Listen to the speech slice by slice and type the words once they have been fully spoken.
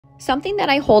Something that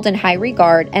I hold in high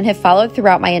regard and have followed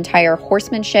throughout my entire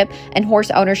horsemanship and horse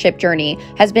ownership journey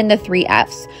has been the 3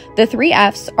 F's. The 3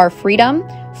 F's are freedom,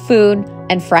 food,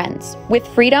 and friends. With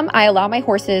freedom, I allow my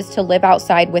horses to live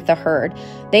outside with the herd.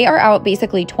 They are out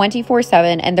basically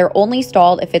 24/7 and they're only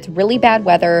stalled if it's really bad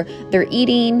weather, they're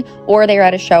eating, or they're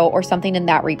at a show or something in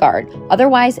that regard.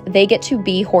 Otherwise, they get to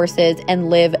be horses and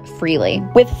live freely.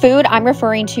 With food, I'm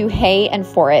referring to hay and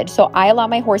forage. So I allow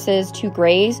my horses to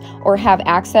graze or have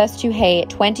access to hay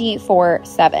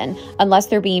 24/7 unless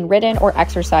they're being ridden or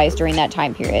exercised during that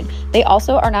time period. They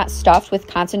also are not stuffed with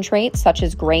concentrates such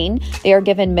as grain. They are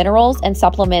given minerals and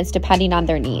supplements depending on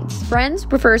their needs. Friends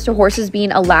refers to horses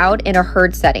being allowed in a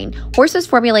herd setting. Horses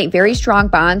formulate very strong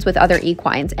bonds with other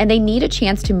equines and they need a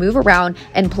chance to move around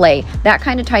and play. That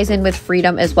kind of ties in with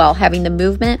freedom as well, having the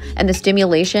movement and the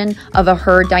stimulation of a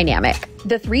herd dynamic.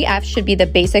 The 3 F's should be the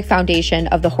basic foundation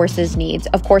of the horse's needs.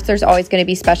 Of course, there's always going to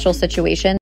be special situations